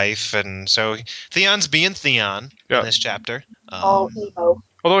miller's wife. And so Theon's being Theon Yeah. in this chapter. All emo.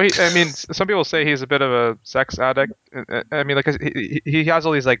 Although I mean, some people say he's a bit of a sex addict. I mean, like he has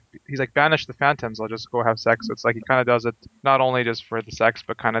all these like he's like banish the phantoms. I'll just go have sex. It's like he kind of does it not only just for the sex,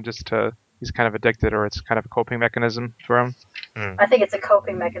 but kind of just to he's kind of addicted, or it's kind of a coping mechanism for him. I think it's a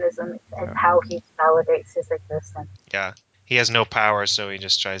coping mechanism and Yeah. how he validates his existence. Yeah. He has no power, so he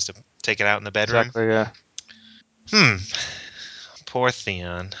just tries to take it out in the bedroom. Exactly. Yeah. Poor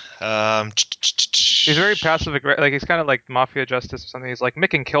Theon. He's very passive aggressive. Like he's kind of like mafia justice or something. He's like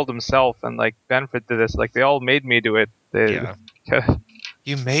Micken killed himself, and like Benford did this. Like they all made me do it. Yeah.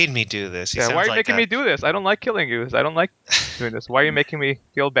 You made me do this. He Yeah, why are sounds you like making me do this? I don't like killing you. I don't like doing this. Why are you making me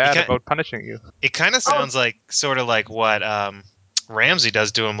feel bad about punishing you? It kind of sounds like sort of like what Ramsey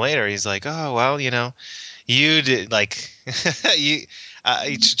does to him later. He's like, "Oh well, you did like you."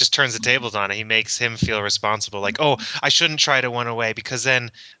 He just turns the tables on it. He makes him feel responsible. Like, oh, I shouldn't try to run away because then,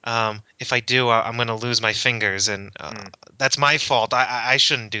 if I do, I'm going to lose my fingers, and that's my fault. I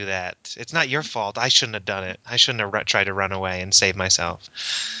shouldn't do that. It's not your fault. I shouldn't have done it. I shouldn't have tried to run away and save myself.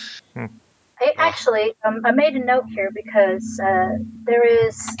 Actually, I made a note here because there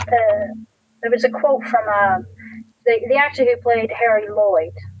was a quote from the actor who played Harry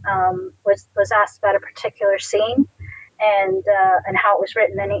Lloyd was asked about a particular scene and how it was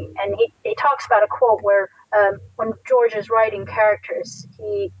written, and he talks about a quote where when George is writing characters,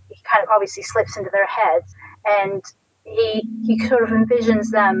 he kind of obviously slips into their heads, and he sort of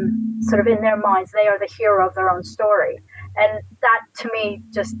envisions them sort of in their minds. They are the hero of their own story, and that to me,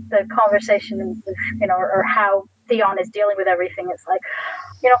 just the conversation with, or how Theon is dealing with everything. It's like,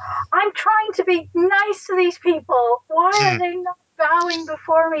 I'm trying to be nice to these people. Why are they not bowing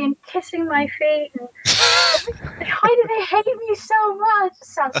before me and kissing my feet? And why do they hate me so much? It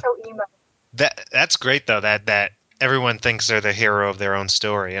sounds so emo. That's great though. That everyone thinks they're the hero of their own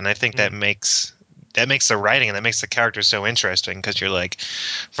story, and I think that makes the writing and that makes the characters so interesting because you're like,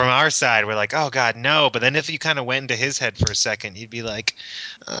 from our side, we're like, oh god, no. But then if you kind of went into his head for a second, you'd be like,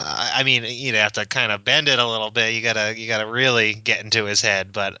 I mean, you'd have to kind of bend it a little bit. You gotta really get into his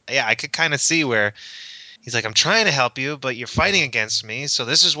head. But yeah, I could kind of see where he's like, I'm trying to help you, but you're fighting against me, so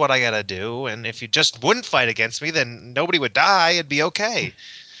this is what I gotta do. And if you just wouldn't fight against me, then nobody would die. It'd be okay.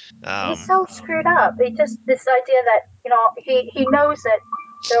 He's so screwed up. He just this idea that he knows that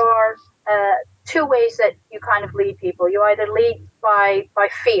there are two ways that you kind of lead people. You either lead by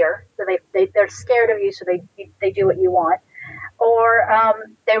fear, so they're scared of you, so they do what you want, or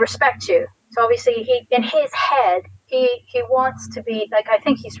they respect you. So obviously, he in his head, he wants to be like. I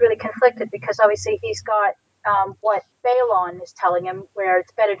think he's really conflicted because obviously he's got what Balon is telling him, where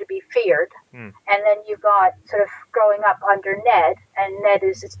it's better to be feared, and then you've got sort of growing up under Ned, and Ned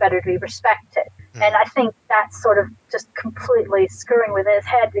is it's better to be respected. And I think that's sort of just completely screwing with his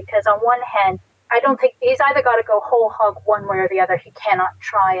head because on one hand, I don't think he's either got to go whole hog one way or the other. He cannot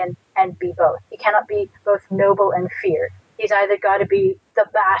try and be both. He cannot be both noble and feared. He's either got to be the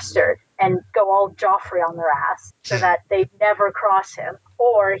bastard and go all Joffrey on their ass so that they never cross him,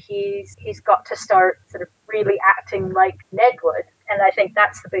 or he's got to start sort of really acting like Ned would. And I think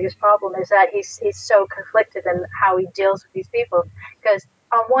that's the biggest problem is that he's so conflicted in how he deals with these people. Because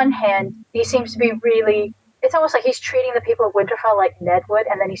on one hand, he seems to be really, it's almost like he's treating the people of Winterfell like Ned would,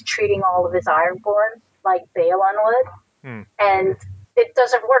 and then he's treating all of his Ironborn like Balon would. And it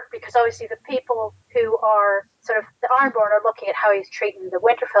doesn't work because obviously the people who are sort of the Ironborn are looking at how he's treating the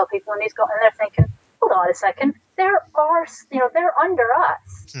Winterfell people, and they're thinking, hold on a second, they're under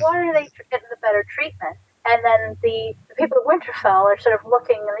us. Why are they getting the better treatment? And then the people of Winterfell are sort of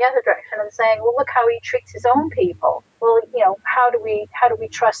looking in the other direction and saying, well, look how he treats his own people. Well, how do we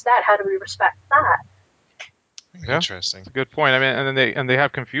trust that? How do we respect that? Yeah. Interesting. It's a good point. I mean, and then they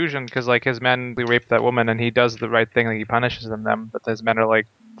have confusion because like his men rape that woman and he does the right thing, like he punishes them, but his men are like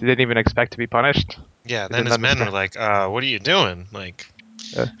they didn't even expect to be punished. Yeah, They then didn't his men were understand. like, what are you doing? Like,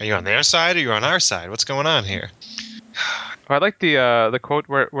 Yeah. are you on their side or are you on our side? What's going on here? I like the quote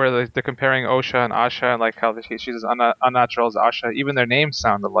where they're comparing Osha and Asha and like how she's as unnatural as Asha. Even their names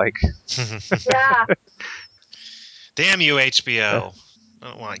sound alike. Yeah. Damn you, HBO. I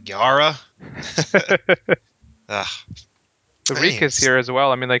don't want Yara. Ugh. The Reek is Anyways, here as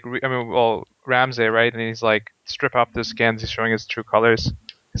well. I mean, like, well, Ramsay, right? And he's like, strip off the skins. He's showing his true colors.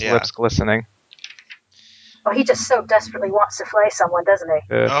 His yeah. lips glistening. Well, he just so desperately wants to flay someone, doesn't he?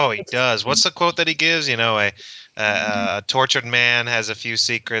 Oh, he does. What's the quote that he gives? You know, a tortured man has a few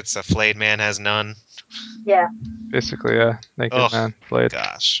secrets, a flayed man has none. Yeah. Basically, a naked Oh, man flayed.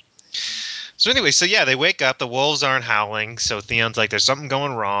 gosh. So anyway, so yeah, they wake up. The wolves aren't howling. So Theon's like, "There's something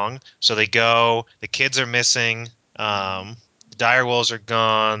going wrong." So they go. The kids are missing. The dire wolves are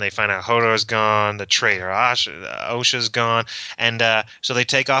gone. They find out Hodor's gone. The traitor Osha's gone, and so they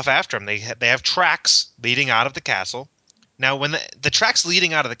take off after him. They have tracks leading out of the castle. Now, when the tracks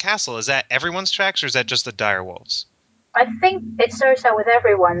leading out of the castle, is that everyone's tracks or is that just the dire wolves? I think it starts out with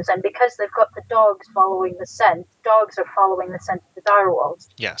everyone's, and because they've got the dogs following the scent, dogs are following the scent of the direwolves,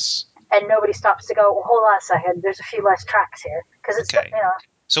 Yes. and nobody stops to go, well, hold on a second, there's a few less tracks here, because it's Okay. you know.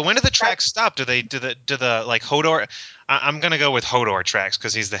 So when do the tracks stop? Do the like Hodor? I'm gonna go with Hodor tracks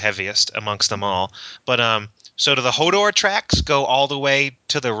because he's the heaviest amongst them all. But so do the Hodor tracks go all the way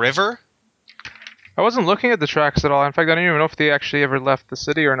to the river? I wasn't looking at the tracks at all. In fact, I don't even know if they actually ever left the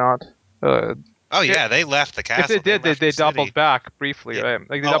city or not. Oh yeah, they left the If they castle. They did, left they the doubled city. back briefly, Yeah. right?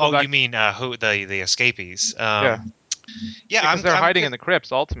 Like they Oh, doubled you back. mean who the escapees? Yeah. Yeah, Because they're hiding in the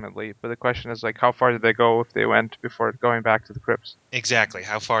crypts ultimately, but the question is like, how far did they go if they went before going back to the crypts? exactly.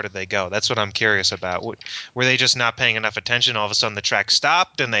 How far did they go? That's what I'm curious about. Were they just not paying enough attention? All of a sudden, the track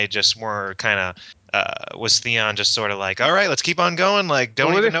stopped, and they just were kind of. Was Theon just sort of like, all right, let's keep on going? Like, Or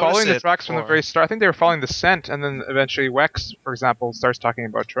don't were they even notice following the it, tracks from the or very start? I think they were following the scent, and then eventually Wex, for example, starts talking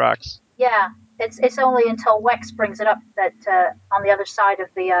about tracks. Yeah, it's only until Wex brings it up that on the other side of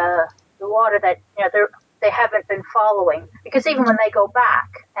the water that they haven't been following, because even when they go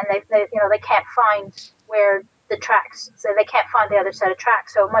back and they can't find where the tracks, so they can't find the other set of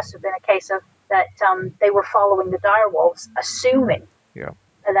tracks, so it must have been a case of that they were following the direwolves, assuming Yeah.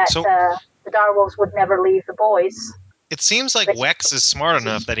 that so. the direwolves would never leave the boys. It seems like Wex is smart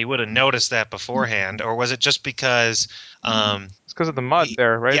enough that he would have noticed that beforehand, or was it just because? It's because of the mud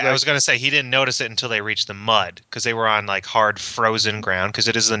there, right? Yeah, I Like, was gonna say he didn't notice it until they reached the mud because they were on like hard frozen ground because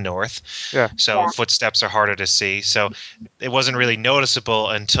it is the north, yeah. so Yeah. footsteps are harder to see. So it wasn't really noticeable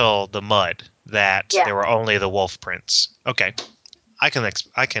until the mud that Yeah. there were only the wolf prints. Okay, I can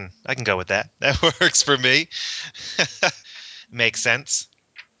go with that. That works for me. Makes sense.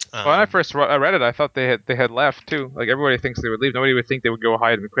 Well, when I Um, first read it, I thought they had left too. Like everybody thinks they would leave. Nobody would think they would go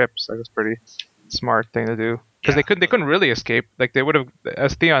hide in the crypts. Like it's pretty smart thing to do because yeah. they couldn't really escape. Like they would have,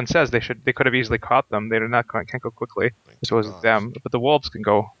 as Theon says, they could have easily caught them. They're not can't go quickly if it Took was off. them. But the wolves can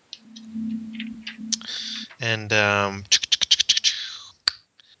go. And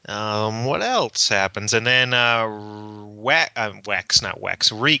what else happens? And then Wex, not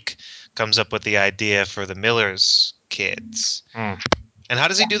Wex, Reek comes up with the idea for the Miller's kids. Hmm. And how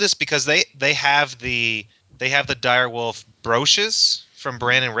does he do this? Because they have the direwolf brooches from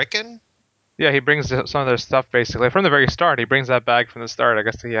Bran and Rickon. Yeah, he brings some of their stuff basically from the very start. He brings that bag from the start. I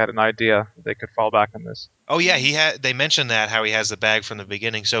guess he had an idea they could fall back on this. Oh yeah, he had. They mentioned that how he has the bag from the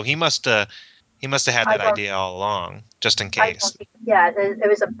beginning. So he must have had I that don't. idea all along, just in I case. don't. Yeah, it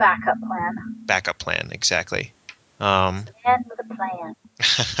was a backup plan. Backup plan, exactly. Um, Man with a plan.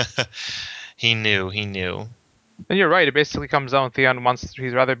 he knew. He knew. And you're right. It basically comes down. Theon wants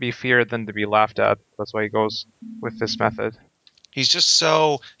he'd rather be feared than to be laughed at. That's why he goes with this method. He's just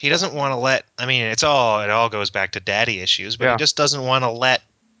he doesn't want to let. I mean, it all goes back to daddy issues, but he Yeah. just doesn't want to let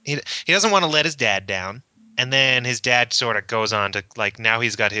he doesn't want to let his dad down. And then his dad sort of goes on to like now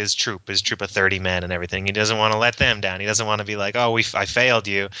he's got his troop of 30 men and everything. He doesn't want to let them down. He doesn't want to be like, "Oh, I failed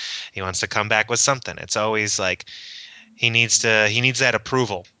you." He wants to come back with something. It's always like he needs that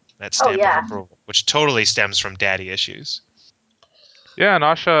approval, that Oh stamp of yeah. approval, which totally stems from daddy issues. Yeah, and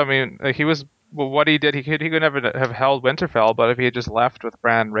Asha, I mean, he was well, what he did. He could never have held Winterfell, but if he had just left with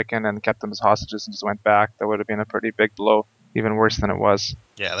Bran, Rickon, and kept them as hostages and just went back, that would have been a pretty big blow, even worse than it was.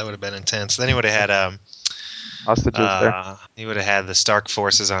 Yeah, that would have been intense. Then he would have had Hostages there. he would have had the Stark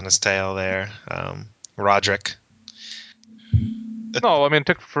forces on his tail there. Roderick. No, I mean, it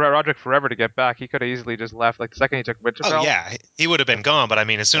took Roderick forever to get back. He could have easily just left. Like, the second he took Winterfell. Oh, yeah. He would have been gone, but I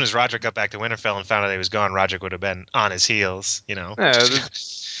mean, as soon as Roderick got back to Winterfell and found out he was gone, Roderick would have been on his heels, you know? Yeah,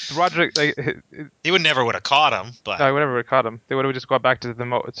 Roderick, like, He would never would have caught him, but... no, whatever would caught him. They would have just gone back to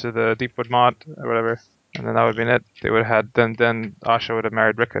the Deepwood Motte or whatever, and then that would have been it. They would have had then Asha would have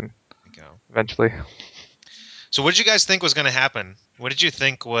married Rickon eventually. So what did you guys think was going to happen? What did you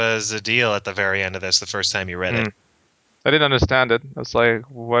think was the deal at the very end of this the first time you read it? I didn't understand it. I was like,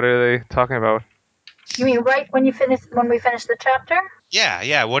 what are they talking about? You mean right when we finished the chapter?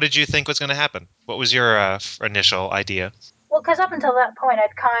 Yeah. What did you think was going to happen? What was your initial idea? Well, because up until that point,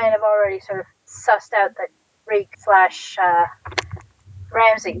 I'd kind of already sort of sussed out that Reek slash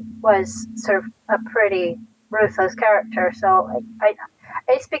Ramsay was sort of a pretty ruthless character. So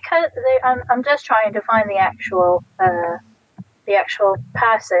it's because I'm just trying to find the actual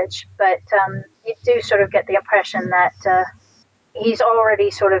passage, but you do sort of get the impression that he's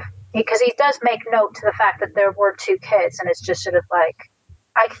already sort of, because he does make note to the fact that there were two kids, and it's just sort of like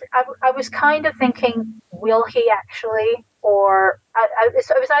I was kind of thinking, will he actually, or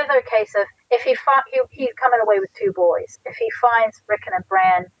it was either a case of if he's coming away with two boys. If he finds Rickon and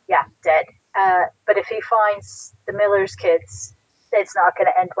Bran, yeah, dead. But if he finds the Miller's kids, it's not going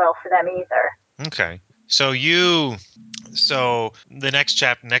to end well for them either. Okay. So the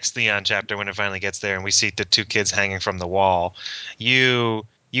next Theon chapter, when it finally gets there and we see the two kids hanging from the wall, you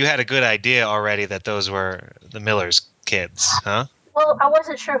had a good idea already that those were the Miller's kids, huh? Well, I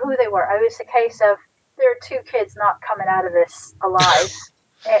wasn't sure who they were. It was a case of there are two kids not coming out of this alive.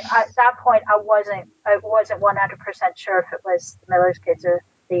 At that point, I wasn't 100% sure if it was the Miller's kids or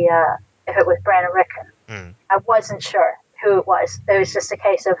if it was Bran and Rickon. I wasn't sure who it was. It was just a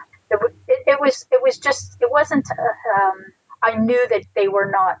case of it wasn't. I knew that they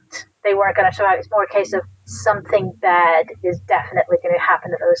weren't going to survive. It's more a case of something bad is definitely going to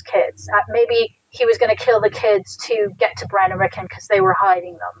happen to those kids. Maybe he was going to kill the kids to get to Bran and Rickon because they were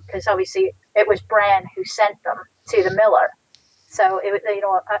hiding them. Because obviously it was Bran who sent them to the Miller. So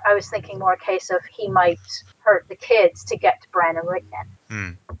I was thinking more a case of he might hurt the kids to get to Bran and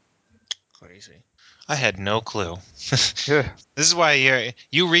Rickon. Crazy. I had no clue. Yeah. This is why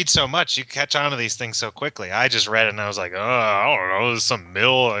you read so much. You catch on to these things so quickly. I just read it and I was like, oh, I don't know. There's some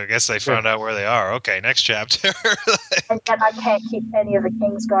mill. I guess they found out where they are. Okay, next chapter. And yet I can't keep any of the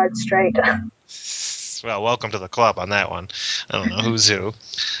Kingsguard straight. Well, welcome to the club on that one. I don't know who's who.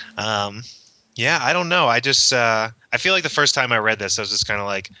 Yeah, I don't know. I just I feel like the first time I read this, I was just kind of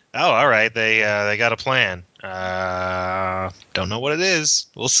like, oh, all right, they got a plan. Don't know what it is.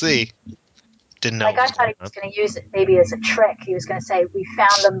 We'll see. Didn't know. Like I thought he was going to use it maybe as a trick. He was going to say, "We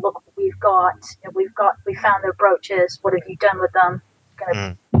found them. Look what we've got. We found their brooches. What have you done with them? Going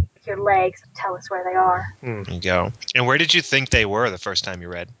to pick your legs and tell us where they are." There you go. And where did you think they were the first time you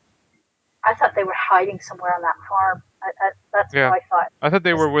read? I thought they were hiding somewhere on that farm. That's what I thought. I thought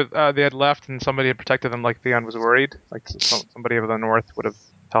they were with. They had left and somebody had protected them. Like Theon was worried. Like somebody of the north would have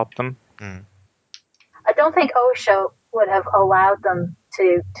helped them. I don't think Osha would have allowed them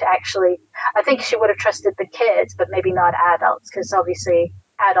to actually. I think she would have trusted the kids, but maybe not adults, because obviously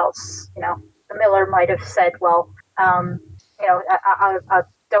adults, the Miller might have said, well, I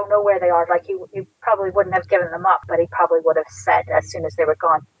don't know where they are. Like he probably wouldn't have given them up, but he probably would have said as soon as they were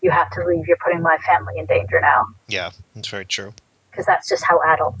gone, you have to leave. You're putting my family in danger now. Yeah, that's very true. Because that's just how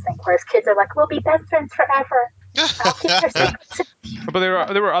adults think. Whereas kids are like, we'll be best friends forever. I'll keep your secrets. But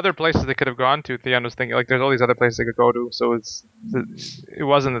there were other places they could have gone to. Theon was thinking, like, there's all these other places they could go to. So it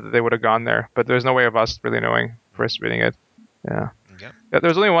wasn't that they would have gone there, but there's no way of us really knowing first reading it. Yeah.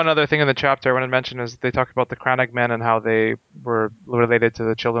 There's only one other thing in the chapter I want to mention is they talk about the Cranach men and how they were related to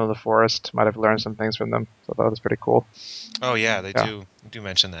the Children of the Forest. Might have learned some things from them. So that was pretty cool. Oh yeah, they do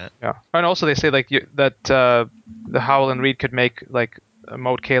mention that. Yeah, and also they say like that the Howl and Reed could make like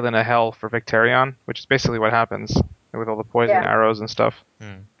Moat Cailin a hell for Victarion, which is basically what happens with all the poison arrows and stuff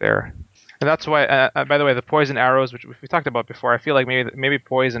there. And that's why, by the way, the poison arrows, which we talked about before, I feel like maybe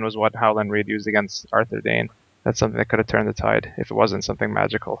poison was what Howland Reed used against Arthur Dane. That's something that could have turned the tide if it wasn't something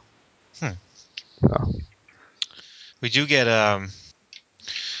magical. So. We do get a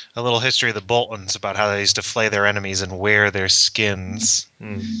little history of the Boltons about how they used to flay their enemies and wear their skins.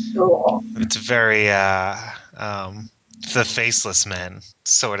 It's very the Faceless Men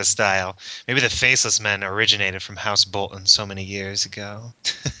sort of style. Maybe the Faceless Men originated from House Bolton so many years ago.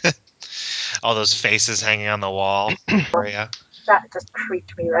 All those faces hanging on the wall. That just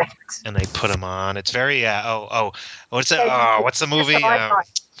creeped me right. And they put them on. It's very what's it? What's the movie?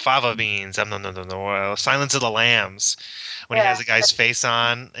 Fava Beans. No. Silence of the Lambs. When he has a guy's face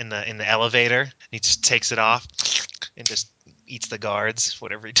on in the elevator, he just takes it off and just eats the guards,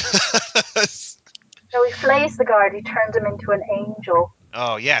 whatever he does. No, he flays the guard. He turns him into an angel.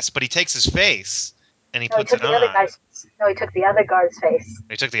 Oh, yes, but he takes his face and he No, he puts took it the other on. guy's. No, he took the other guard's face.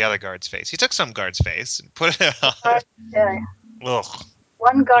 He took the other guard's face. He took some guard's face and put it on. Yeah. Ugh.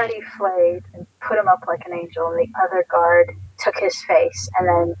 One guard he flayed and put him up like an angel, and the other guard took his face and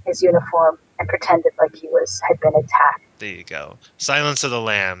then his uniform and pretended like he had been attacked. There you go. Silence of the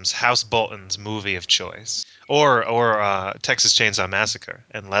Lambs, House Bolton's movie of choice. Or Texas Chainsaw Massacre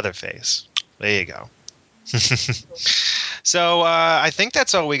and Leatherface. There you go. So I think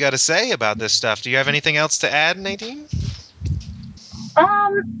that's all we got to say about this stuff. Do you have anything else to add, Nadine?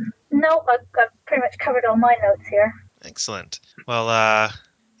 No, I've pretty much covered all my notes here. Excellent. Well,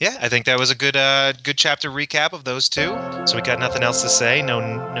 yeah, I think that was a good chapter recap of those two. So we got nothing else to say. No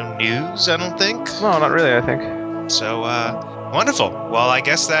news, I don't think. No, not really, I think. So wonderful. Well, I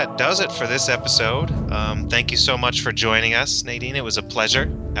guess that does it for this episode. Thank you so much for joining us, Nadine. It was a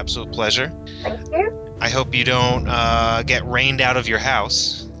pleasure, absolute pleasure. Thank you. I hope you don't get rained out of your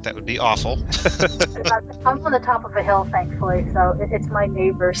house. That would be awful. I'm on the top of a hill, thankfully, so it's my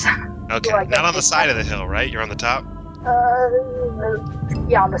neighbors. Okay, not on the side of the hill, right? You're on the top?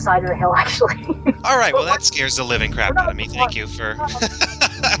 Yeah, on the side of the hill, actually. All right, well, that scares the living crap out of me. Thank you for...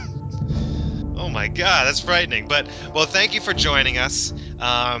 Oh my god, that's frightening. But, well, thank you for joining us.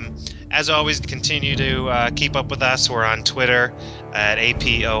 As always, continue to keep up with us. We're on Twitter at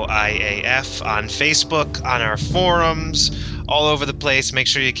APOIAF, on Facebook, on our forums, all over the place. Make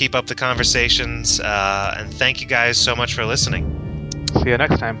sure you keep up the conversations. And thank you guys so much for listening. See you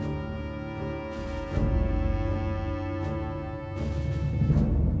next time.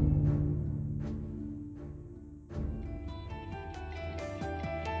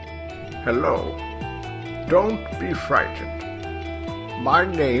 Hello. Don't be frightened. My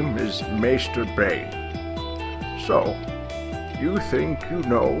name is Maester Bane. So, you think you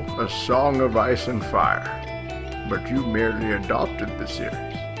know A Song of Ice and Fire, but you merely adopted the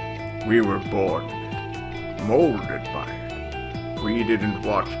series. We were born in it, molded by it. We didn't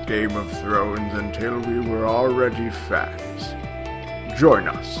watch Game of Thrones until we were already fans. Join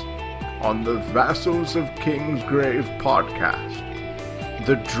us on the Vassals of Kingsgrave podcast.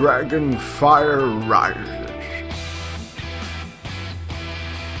 The Dragon Fire Rises.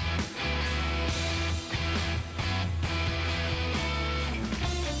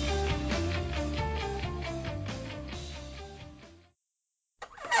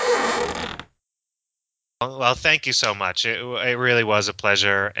 Well, thank you so much. It really was a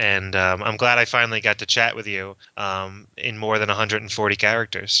pleasure, and I'm glad I finally got to chat with you in more than 140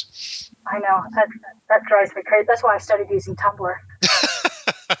 characters. I know, that drives me crazy. That's why I started using Tumblr.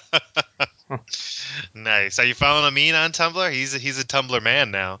 Nice. Are you following Amin on Tumblr? He's a Tumblr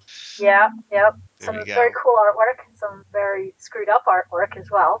man now. Yeah, yep. There Some we go. very cool artwork, some very screwed up artwork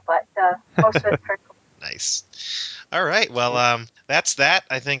as well, but most of it's very cool. Nice. All right. Well, that's that.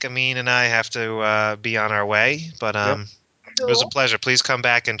 I think Amin and I have to be on our way, but it was a Cool. pleasure. Please come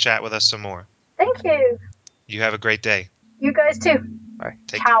back and chat with us some more. Thank you. You have a great day. You guys too. Bye.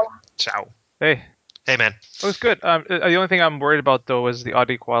 Take Ciao. care. Ciao. Hey, Hey, man. it was good. The only thing I'm worried about, though, is the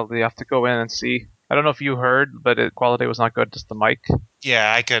audio quality. You have to go in and see. I don't know if you heard, but the quality was not good, just the mic.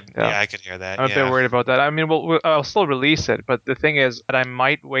 Yeah, I could. Yeah. Yeah, I could hear that. I'm a bit worried about that. I mean, I'll still release it, but the thing is that I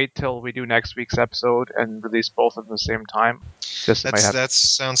might wait till we do next week's episode and release both at the same time. Just might have. That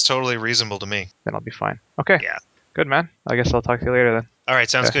sounds totally reasonable to me. Then I'll be fine. Okay. Yeah. Good, man. I guess I'll talk to you later then. All right.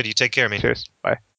 Sounds Okay. good. You take care, man. Cheers. Bye.